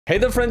Hey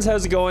there friends,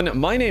 how's it going?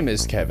 My name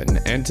is Kevin,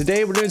 and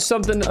today we're doing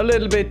something a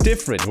little bit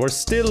different. We're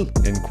still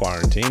in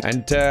quarantine,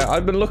 and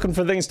I've been looking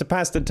for things to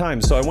pass the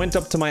time, so I went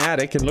up to my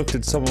attic and looked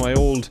at some of my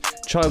old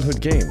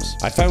childhood games.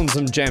 I found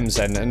some gems,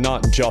 and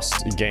not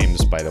just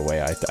games, by the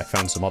way. I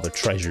found some other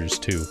treasures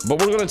too. But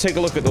we're gonna take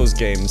a look at those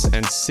games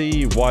and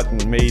see what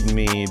made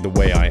me the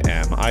way I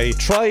am. I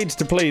tried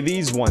to play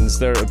these ones.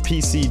 They're a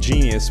PC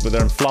Genius, but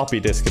they're on floppy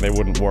disk and they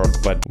wouldn't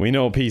work, but we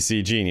know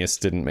PC Genius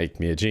didn't make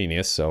me a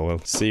genius, so we'll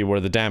see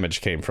where the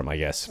damage came from, I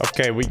guess.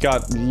 Okay, we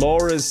got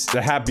Laura's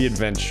The Happy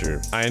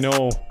Adventure. I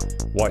know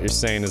what you're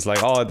saying is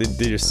like, oh, did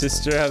your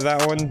sister have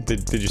that one?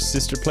 Did your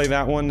sister play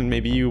that one? And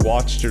maybe you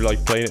watched her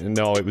like play it?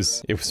 No, it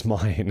was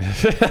mine.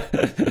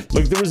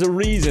 Look, there was a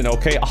reason,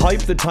 okay?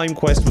 Hype the Time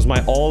Quest was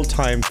my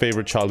all-time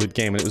favorite childhood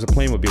game, and it was a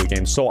Playmobil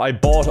game, so I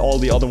bought all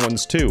the other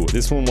ones too.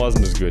 This one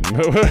wasn't as good,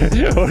 but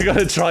we're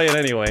gonna try it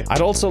anyway.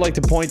 I'd also like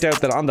to point out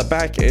that on the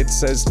back it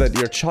says that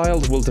your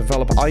child will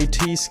develop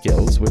IT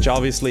skills, which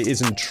obviously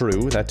isn't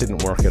true. That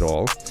didn't work at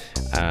all.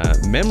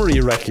 Memory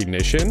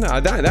recognition,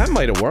 that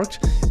might have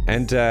worked.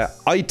 And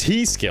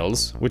IT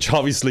skills, which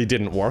obviously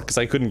didn't work because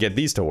I couldn't get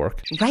these to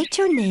work. Write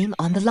your name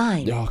on the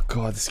line. Oh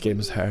god, this game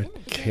is hard.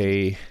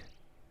 K-I-V...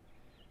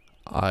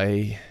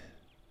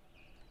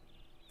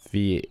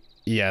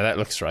 Yeah, that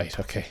looks right,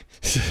 okay.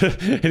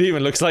 It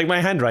even looks like my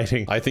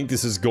handwriting. I think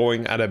this is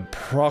going at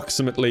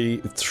approximately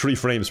 3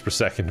 frames per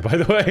second, by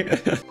the way.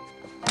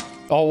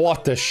 Oh,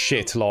 what the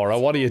shit, Laura?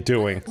 What are you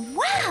doing?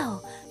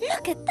 Wow!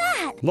 Look at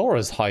that!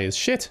 Laura's high as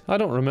shit. I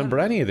don't remember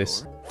any of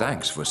this.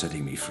 Thanks for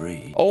setting me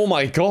free. Oh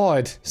my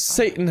god!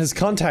 Satan has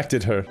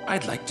contacted her.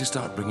 I'd like to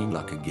start bringing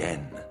luck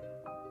again.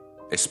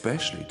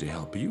 Especially to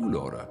help you,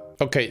 Laura.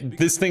 Okay,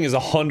 this thing is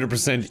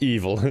 100%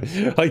 evil.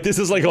 Like, this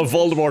is like a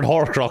Voldemort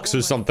Horcrux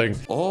or something.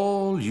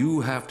 All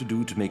you have to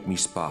do to make me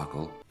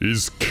sparkle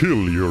is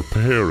kill your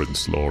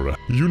parents, Laura.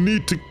 You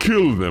need to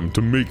kill them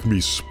to make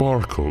me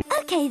sparkle.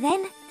 Okay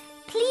then.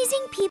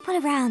 Pleasing people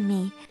around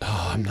me.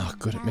 Oh, I'm not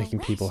good at making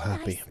people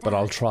happy. But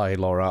I'll try,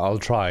 Laura, I'll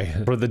try.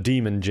 For the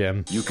demon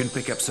gem. You can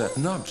pick up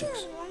certain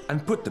objects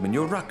and put them in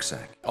your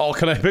rucksack. Oh,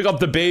 can I pick up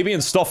the baby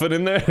and stuff it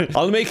in there?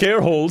 I'll make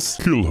air holes.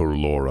 Kill her,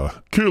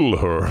 Laura. Kill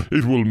her.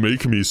 It will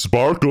make me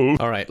sparkle.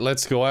 Alright,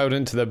 let's go out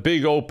into the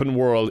big open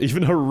world.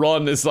 Even her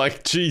run is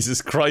like,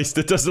 Jesus Christ,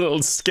 it does a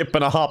little skip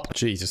and a hop.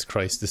 Jesus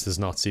Christ, this does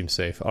not seem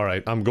safe.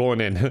 Alright, I'm going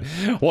in.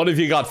 What have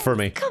you got for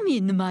me? Come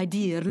in, my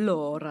dear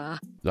Laura.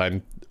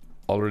 I'm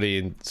already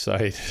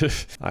inside.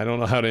 I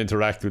don't know how to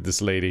interact with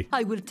this lady.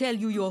 I will tell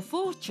you your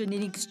fortune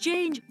in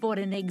exchange for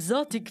an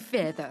exotic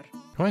feather.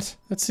 What?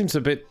 That seems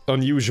a bit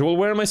unusual.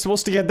 Where am I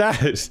supposed to get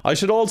that? I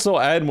should also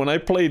add, when I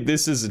played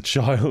this as a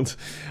child,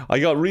 I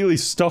got really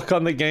stuck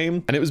on the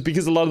game, and it was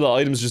because a lot of the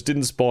items just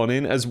didn't spawn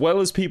in, as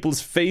well as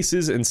people's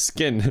faces and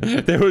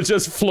skin. They were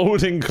just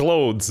floating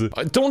clothes.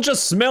 Don't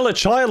just smell a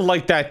child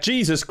like that.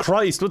 Jesus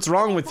Christ, what's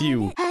wrong with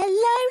you? Hello,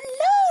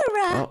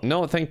 Laura! Oh,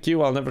 no, thank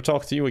you. I'll never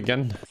talk to you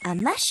again. A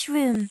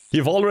mushroom.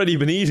 You've already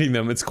been eating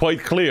them. It's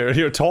quite clear.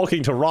 You're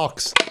talking to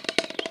rocks.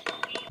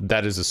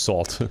 That is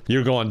assault.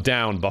 You're going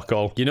down,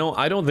 bucko. You know,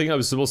 I don't think I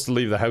was supposed to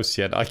leave the house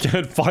yet. I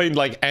can't find,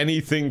 like,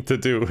 anything to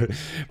do.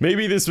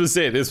 Maybe this was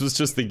it. This was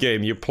just the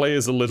game. You play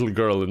as a little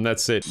girl, and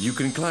that's it. You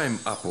can climb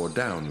up or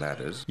down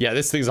ladders. Yeah,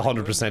 this thing's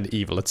 100%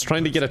 evil. It's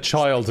trying to get a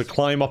child to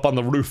climb up on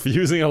the roof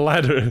using a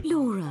ladder.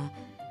 Laura,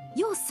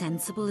 you're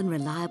sensible and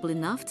reliable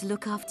enough to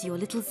look after your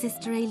little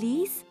sister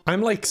Elise.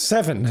 I'm like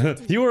 7.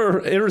 You were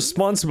an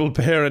irresponsible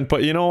parent,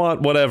 but you know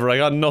what? Whatever. I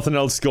got nothing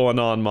else going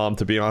on, Mom,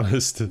 to be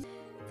honest.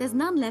 There's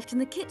none left in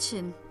the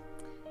kitchen.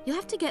 You'll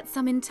have to get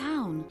some in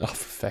town. Oh, for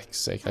feck's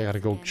sake. I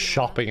gotta go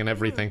shopping and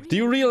everything. Do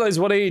you realize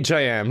what age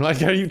I am?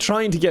 Like, are you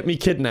trying to get me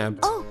kidnapped?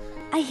 Oh,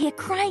 I hear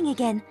crying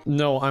again.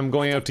 No, I'm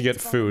going out to get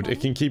food.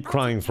 It can keep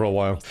crying for a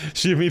while.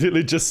 She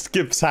immediately just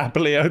skips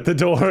happily out the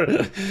door.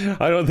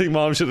 I don't think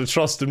Mom should have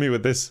trusted me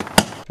with this.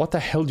 What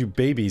the hell do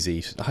babies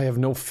eat? I have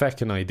no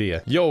feckin'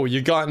 idea. Yo,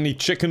 you got any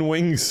chicken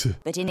wings?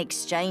 But in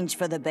exchange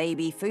for the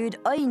baby food,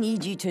 I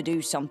need you to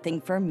do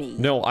something for me.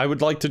 No, I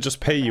would like to just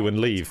pay you and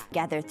leave.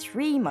 Gather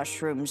 3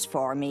 mushrooms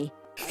for me.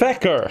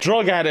 Fecker!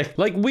 Drug addict!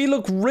 Like, we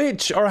look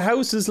rich! Our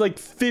house is like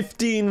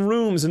 15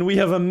 rooms and we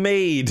have a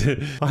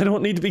maid! I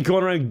don't need to be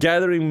going around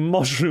gathering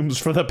mushrooms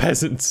for the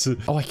peasants.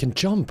 Oh, I can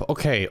jump.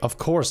 Okay, of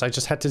course, I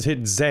just had to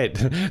hit Z.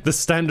 The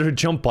standard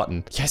jump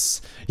button.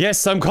 Yes!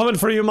 Yes, I'm coming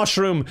for you,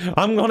 mushroom!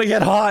 I'm gonna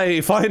get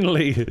high,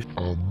 finally!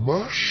 A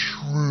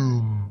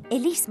mushroom.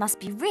 Elise must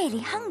be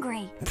really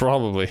hungry.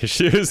 Probably.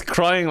 She was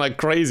crying like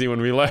crazy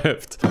when we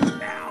left.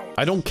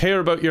 I don't care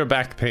about your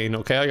back pain,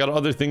 okay? I got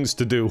other things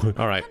to do.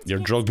 Alright, your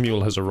drug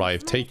mule has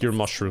arrived. Take your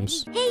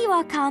mushrooms. Here you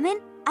are, Carmen.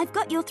 I've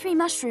got your 3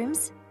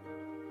 mushrooms.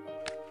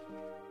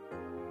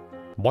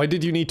 Why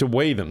did you need to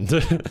weigh them?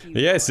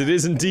 Yes, it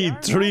is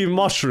indeed 3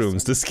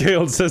 mushrooms. The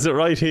scale says it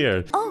right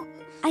here. Oh,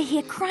 I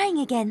hear crying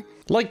again.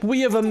 Like,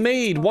 we have a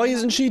maid. Why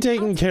isn't she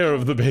taking care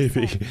of the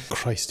baby?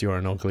 Christ, you're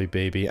an ugly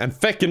baby. And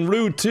feckin'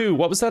 rude, too.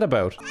 What was that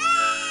about?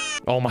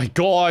 Oh my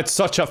god,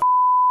 such a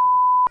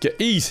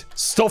Eat.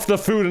 Stuff the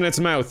food in its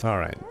mouth. All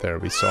right, there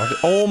we start.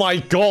 Oh my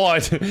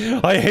god.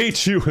 I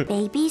hate you.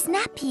 Baby's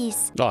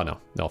nappies. Oh, no.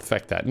 No,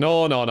 feck that.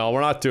 No, no, no.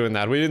 We're not doing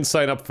that. We didn't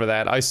sign up for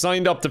that. I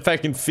signed up to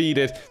feckin' feed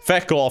it.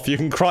 Feck off. You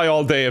can cry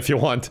all day if you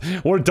want.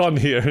 We're done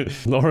here.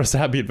 Laura's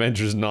Happy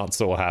Adventure is not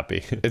so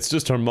happy. It's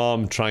just her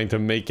mom trying to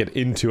make it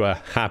into a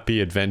happy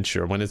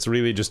adventure when it's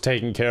really just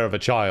taking care of a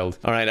child.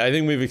 All right, I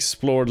think we've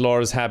explored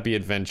Laura's Happy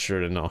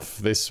Adventure enough.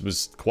 This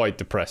was quite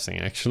depressing,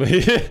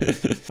 actually.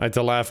 I had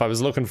to laugh. I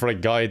was looking for a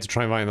guide to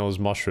try and find those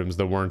mushrooms.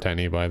 There weren't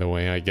any, by the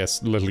way. I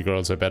guess little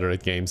girls are better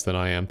at games than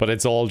I am. But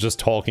it's all just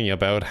talking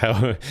about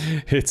how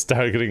it's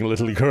targeting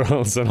little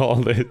girls and all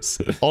this.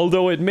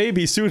 Although it may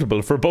be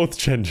suitable for both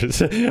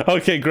genders.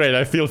 Okay, great.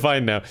 I feel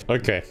fine now.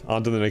 Okay,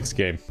 on to the next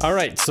game. All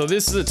right, so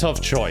this is a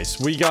tough choice.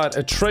 We got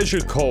a Treasure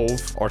Cove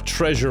or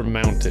Treasure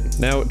Mountain.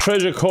 Now,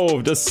 Treasure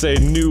Cove does say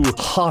new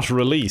hot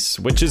release,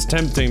 which is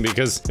tempting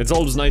because it's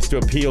always nice to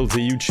appeal to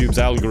YouTube's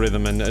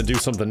algorithm and do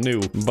something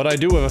new. But I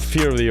do have a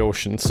fear of the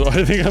ocean, so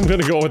I think I'm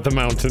gonna go with the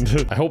mountain.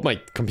 I hope my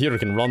computer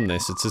can run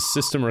this. It says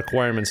system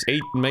requirements,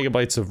 8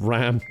 megabytes of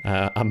RAM,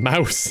 a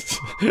mouse.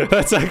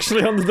 That's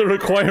actually under the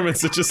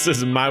requirements. It just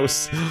says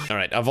mouse. All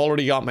right, I've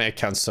already got my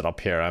account set up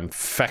here. I'm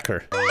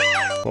fecker.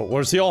 Oh,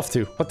 where's he off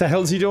to? What the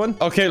hell's he doing?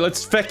 Okay,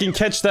 let's fecking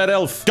catch that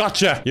elf.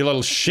 Gotcha, you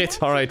little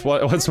shit. All right,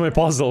 what's my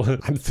puzzle?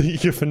 I'm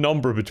thinking of a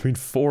number between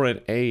 4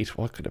 and 8.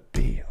 What could it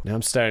be? Now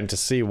I'm starting to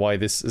see why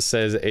this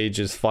says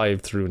ages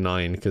 5 through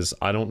 9, because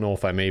I don't know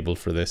if I'm able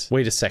for this.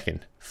 Wait a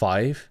second.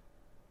 5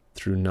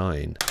 through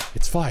 9.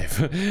 It's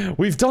 5.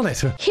 We've done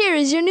it. Here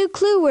is your new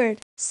clue word.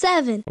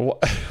 7.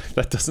 What?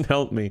 That doesn't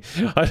help me.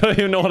 I don't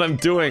even know what I'm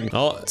doing.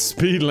 Oh,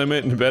 speed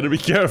limit, and better be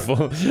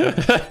careful.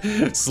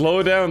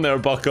 Slow down there,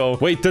 bucko.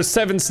 Wait, there's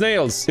 7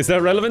 snails. Is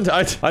that relevant?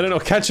 I don't know.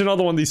 Catch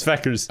another one of these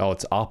feckers. Oh,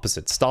 it's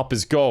opposite. Stop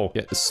is go.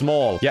 Yeah,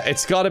 small. Yeah,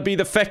 it's gotta be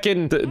the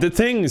feckin' the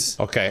things.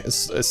 Okay,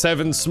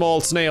 7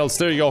 small snails.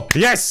 There you go.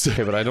 Yes!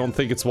 Okay, but I don't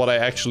think it's what I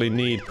actually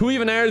need. Who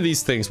even are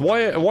these things?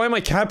 Why am I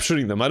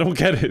capturing them? I don't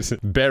get it.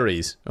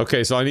 Berries.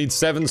 Okay, so I need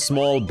 7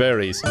 small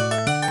berries.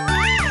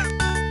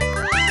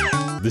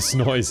 This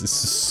noise is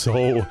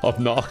so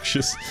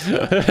obnoxious.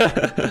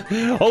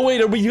 Oh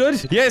wait, are we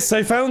good? Yes,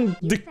 I found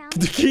the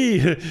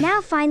key. Now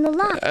find the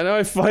lock. And now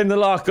I find the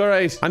lock. All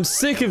right. I'm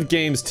sick of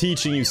games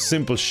teaching you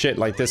simple shit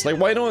like this. Like,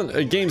 why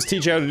don't games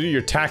teach you how to do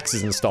your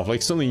taxes and stuff?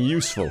 Like something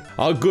useful.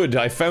 Oh, good.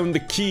 I found the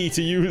key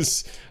to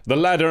use the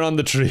ladder on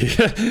the tree.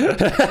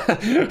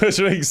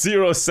 Which makes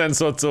 0 sense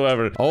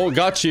whatsoever. Oh,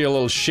 gotcha, you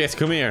little shit.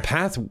 Come here.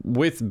 Path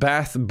with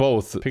bath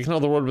both. Pick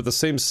another word with the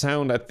same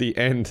sound at the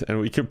end,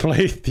 and we can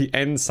play the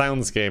end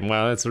sounds game.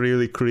 Wow, that's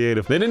really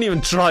creative. They didn't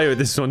even try with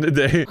this one, did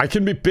they? I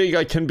can be big,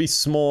 I can be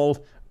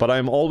small, but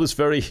I'm always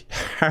very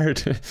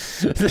hard.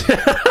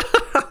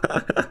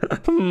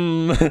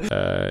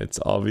 It's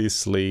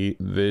obviously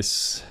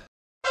this.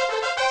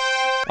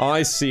 Oh,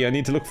 I see. I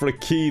need to look for a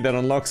key that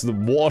unlocks the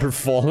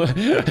waterfall.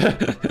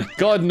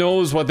 God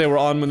knows what they were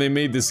on when they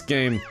made this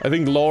game. I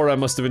think Laura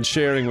must have been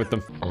sharing with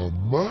them. A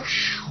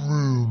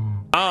mushroom.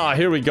 Ah,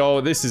 here we go.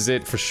 This is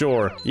it for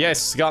sure.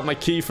 Yes, got my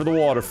key for the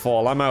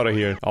waterfall. I'm out of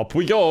here. Up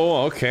we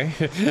go. Okay.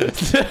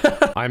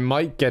 I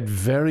might get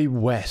very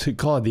wet.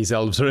 God, these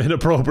elves are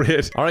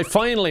inappropriate. All right,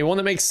 finally, one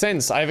that makes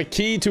sense. I have a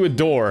key to a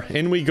door.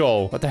 In we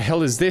go. What the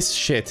hell is this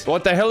shit?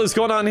 What the hell is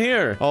going on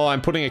here? Oh,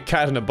 I'm putting a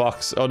cat in a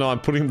box. Oh no, I'm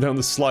putting him down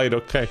the slide.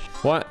 Okay.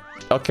 What?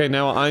 Okay,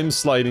 now I'm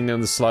sliding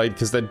down the slide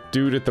because that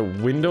dude at the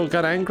window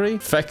got angry.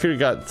 Fecker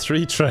got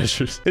 3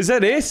 treasures. Is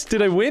that it?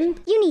 Did I win?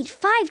 You need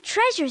 5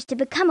 treasures to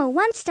become a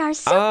 1-star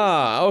silver.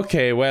 Ah,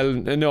 okay. Well,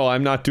 no,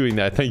 I'm not doing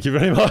that. Thank you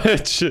very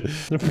much.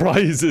 The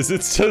prizes.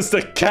 It's just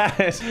a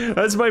cat.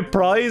 That's my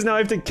prize. Now I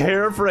have to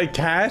care for a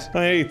cat.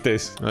 I hate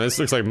this. Oh, this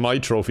looks like my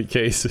trophy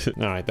case. All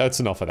right,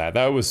 that's enough of that.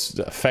 That was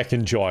a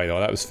feckin' joy,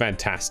 though. That was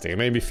fantastic. It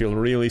made me feel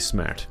really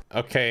smart.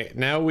 Okay,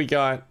 now we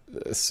got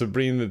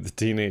Sabrina the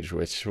Teenage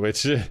Witch,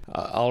 which,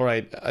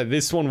 alright,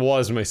 this one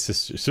was my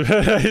sister's.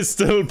 I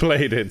still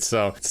played it,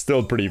 so it's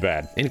still pretty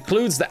bad.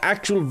 Includes the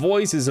actual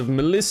voices of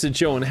Melissa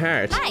Joan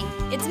Hart.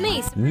 Hi, it's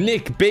me.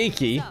 Nick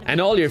Bakey,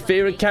 and all your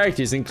favorite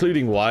characters,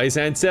 including Wise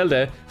Aunt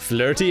Zelda,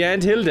 Flirty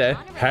Aunt Hilda,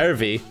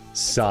 Harvey,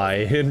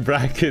 Sigh in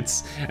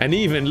brackets, and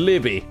even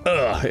Libby,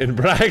 in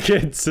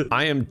brackets.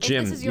 I am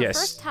Jim.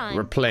 Yes,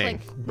 we're playing.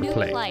 We're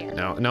playing.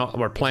 No,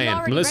 we're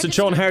playing. Melissa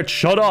Joan Hart,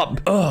 shut up.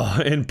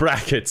 In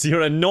brackets.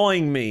 You're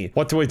annoying me.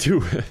 What do I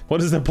do?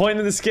 What is the point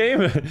of this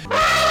game?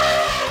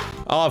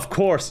 Oh, of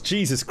course.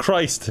 Jesus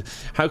Christ.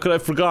 How could I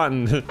have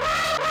forgotten?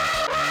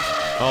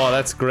 Oh,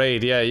 that's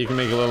great. Yeah, you can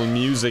make a little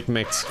music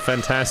mix.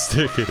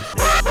 Fantastic.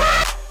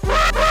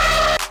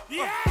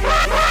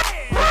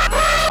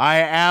 I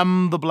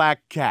am the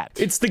black cat.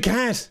 It's the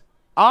cat.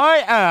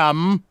 I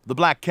am the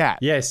black cat.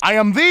 Yes. I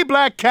am the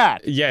black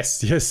cat.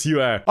 Yes,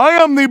 you are. I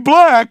am the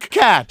black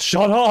cat.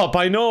 Shut up,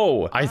 I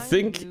know. I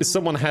think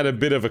someone had a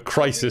bit of a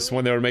crisis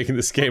when they were making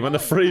this game. On the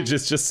fridge, it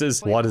just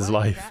says, what is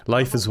life?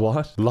 Life is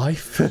what?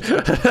 Life?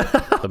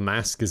 The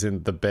mask is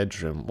in the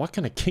bedroom. What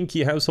kind of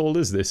kinky household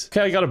is this?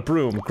 Okay, I got a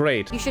broom.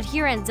 Great. You should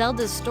hear Aunt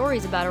Zelda's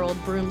stories about her old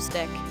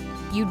broomstick.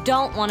 You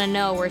don't want to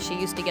know where she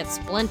used to get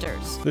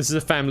splinters. This is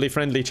a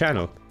family-friendly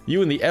channel.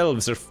 You and the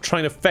elves are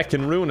trying to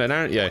feckin' ruin it,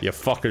 aren't you? You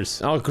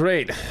fuckers. Oh,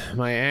 great.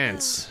 My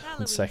aunts.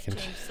 1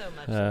 second.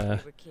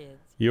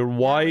 You're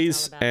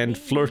wise and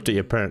flirty,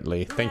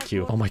 apparently. Thank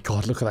you. Oh my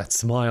god, look at that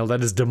smile.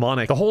 That is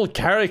demonic. The whole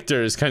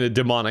character is kind of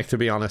demonic, to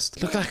be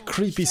honest. Look at that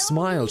creepy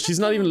smile. She's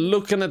not even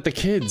looking at the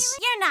kids.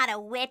 You're not a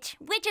witch.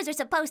 Witches are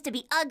supposed to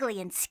be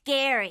ugly and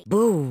scary.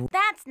 Boo.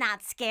 That's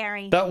not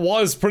scary. That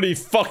was pretty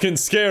fucking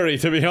scary,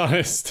 to be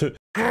honest.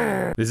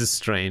 This is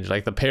strange.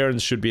 Like, the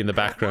parents should be in the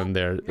background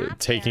there,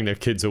 taking their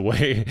kids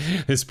away.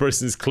 This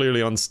person is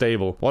clearly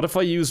unstable. What if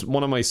I use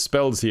one of my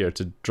spells here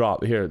to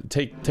drop? Here,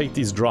 take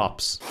these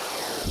drops.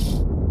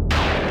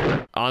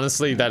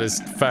 Honestly, that is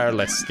far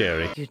less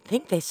scary. You'd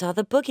think they saw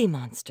the boogie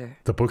monster.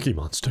 The boogie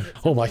monster?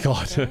 Oh my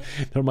god.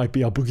 There might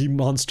be a boogie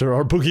monster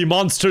or boogie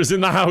monsters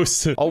in the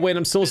house. Oh wait,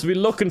 I'm supposed to be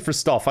looking for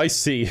stuff. I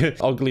see.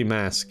 Ugly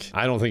mask.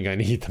 I don't think I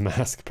need the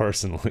mask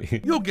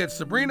personally. You'll get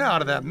Sabrina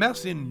out of that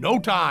mess in no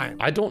time.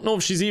 I don't know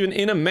if she's even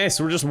in a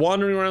mess. We're just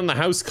wandering around the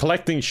house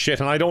collecting shit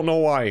and I don't know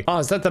why. Oh,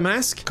 is that the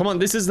mask? Come on,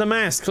 this is the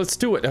mask. Let's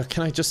do it.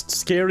 Can I just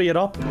scary it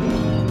up?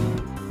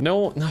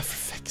 No, not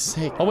for fuck's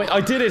sake. Oh wait,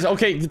 I did it.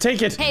 Okay,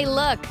 take it. Hey,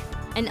 look.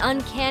 An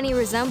uncanny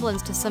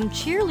resemblance to some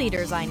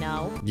cheerleaders I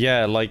know.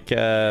 Yeah, like,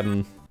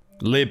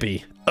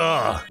 Libby.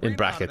 Ugh, in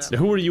brackets.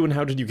 Who are you and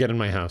how did you get in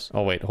my house?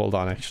 Oh wait, hold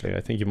on, actually.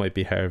 I think you might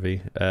be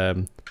Harvey.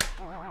 In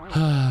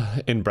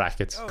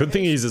brackets. Good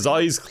thing his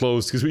eyes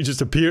closed because we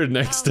just appeared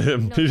next to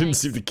him. He didn't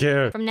seem to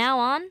care. From now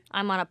on,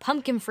 I'm on a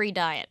pumpkin-free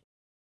diet.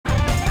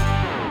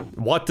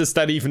 What does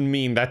that even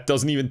mean? That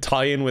doesn't even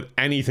tie in with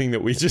anything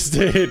that we just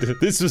did.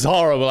 This was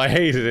horrible. I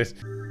hated it.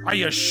 Are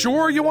you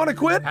sure you want to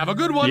quit? Have a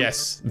good one.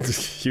 Yes.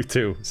 You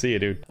too. See you,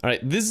 dude.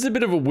 Alright, this is a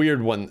bit of a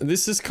weird one.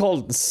 This is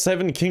called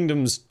Seven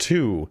Kingdoms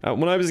 2.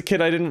 When I was a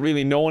kid, I didn't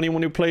really know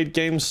anyone who played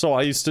games, so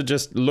I used to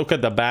just look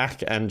at the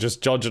back and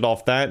just judge it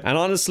off that. And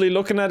honestly,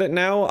 looking at it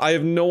now, I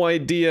have no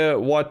idea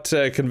what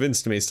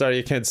convinced me. Sorry,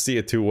 you can't see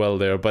it too well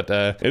there, but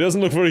it doesn't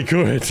look very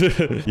good.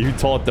 You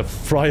thought the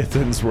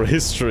Friathans were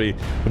history,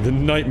 but the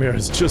nightmare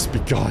has just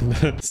begun.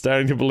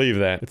 Starting to believe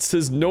that. It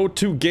says no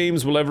two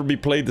games will ever be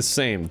played the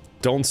same.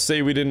 Don't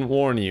say we didn't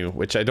warn you,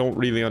 which I don't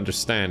really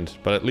understand,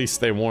 but at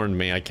least they warned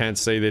me. I can't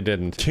say they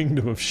didn't.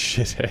 Kingdom of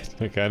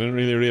Shithead. Okay, I didn't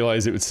really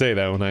realize it would say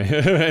that when I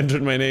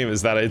entered my name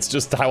as that. It's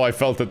just how I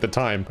felt at the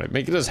time. Right,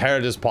 make it as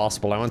hard as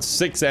possible. I want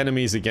 6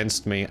 enemies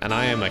against me, and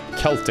I am a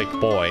Celtic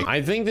boy.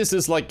 I think this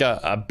is like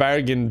a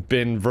bargain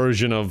bin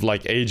version of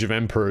like Age of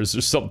Emperors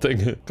or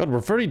something. God, we're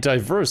very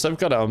diverse. I've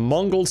got a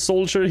Mongol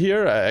soldier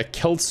here, a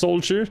Celt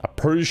soldier, a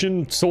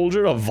Persian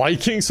soldier, a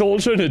Viking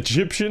soldier, an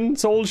Egyptian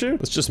soldier.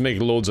 Let's just make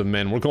loads of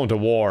men. We're going to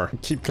war.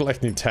 Keep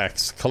collecting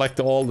tax. Collect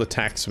all the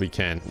tax we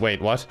can.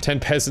 Wait, what? 10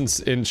 peasants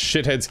in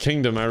Shithead's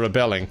kingdom are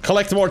rebelling.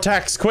 Collect more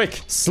tax,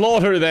 quick!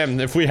 Slaughter them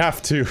if we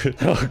have to.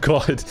 Oh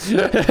god.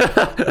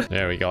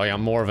 There we go. I got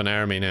more of an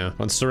army now.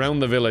 And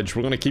surround the village.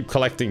 We're gonna keep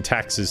collecting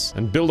taxes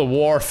and build a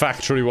war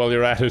factory while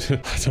you're at it.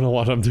 I don't know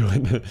what I'm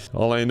doing.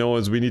 All I know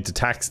is we need to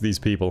tax these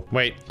people.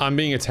 Wait, I'm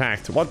being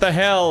attacked. What the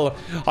hell?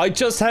 I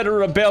just had a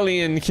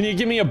rebellion. Can you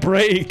give me a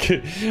break?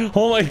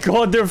 Oh my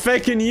god, they're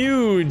feckin'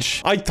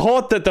 huge. I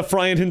thought that the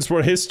Friathans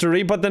were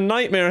history, but the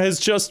nightmare has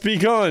just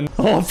begun.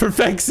 Oh, for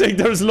feck's sake,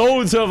 there's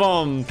loads of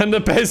them. And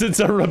the peasants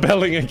are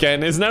rebelling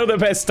again. Is now the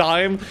best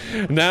time?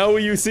 Now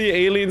you see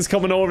aliens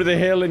coming over the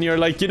hill and you're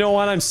like, you know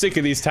what? I'm sick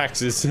of these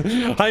taxes.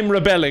 I'm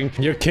rebelling.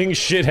 Your king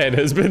shithead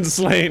has been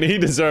slain. He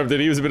deserved it.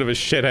 He was a bit of a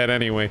shithead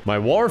anyway. My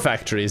war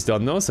factory is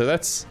done though, so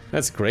that's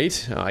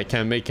great. I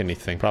can't make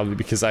anything. Probably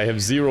because I have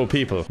 0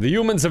 people. The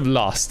humans have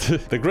lost.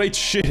 The great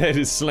shithead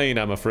is slain,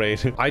 I'm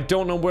afraid. I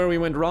don't know where we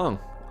went wrong.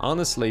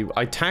 Honestly,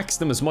 I taxed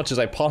them as much as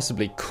I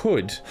possibly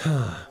could.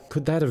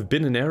 Could that have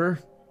been an error?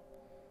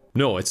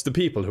 No, it's the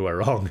people who are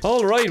wrong.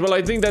 Alright, well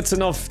I think that's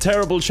enough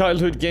terrible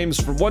childhood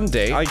games for one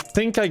day. I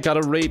think I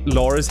gotta rate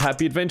Laura's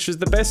Happy Adventures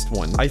the best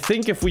one. I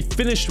think if we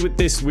finished with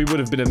this, we would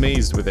have been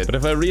amazed with it. But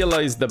if I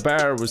realized the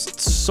bar was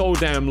so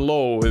damn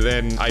low,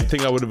 then I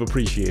think I would have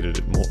appreciated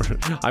it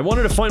more. I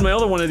wanted to find my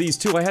other one of these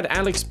too. I had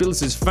Alex builds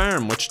his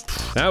farm, which,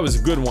 that was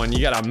a good one. You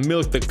gotta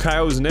milk the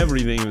cows and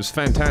everything. It was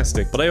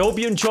fantastic. But I hope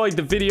you enjoyed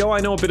the video. I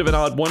know a bit of an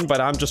odd one,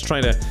 but I'm just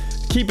trying to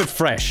keep it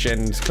fresh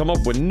and come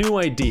up with new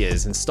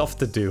ideas and stuff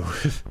to do.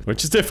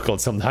 Which is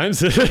difficult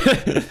sometimes.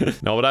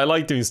 No, but I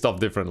like doing stuff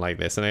different like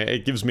this, and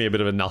it gives me a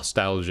bit of a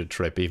nostalgia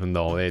trip, even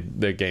though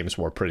the games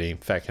were pretty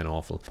feckin'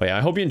 awful. But yeah,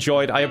 I hope you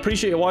enjoyed. I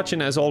appreciate you watching,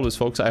 as always,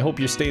 folks. I hope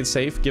you're staying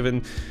safe,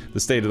 given the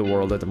state of the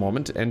world at the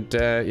moment. And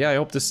yeah, I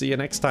hope to see you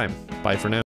next time. Bye for now.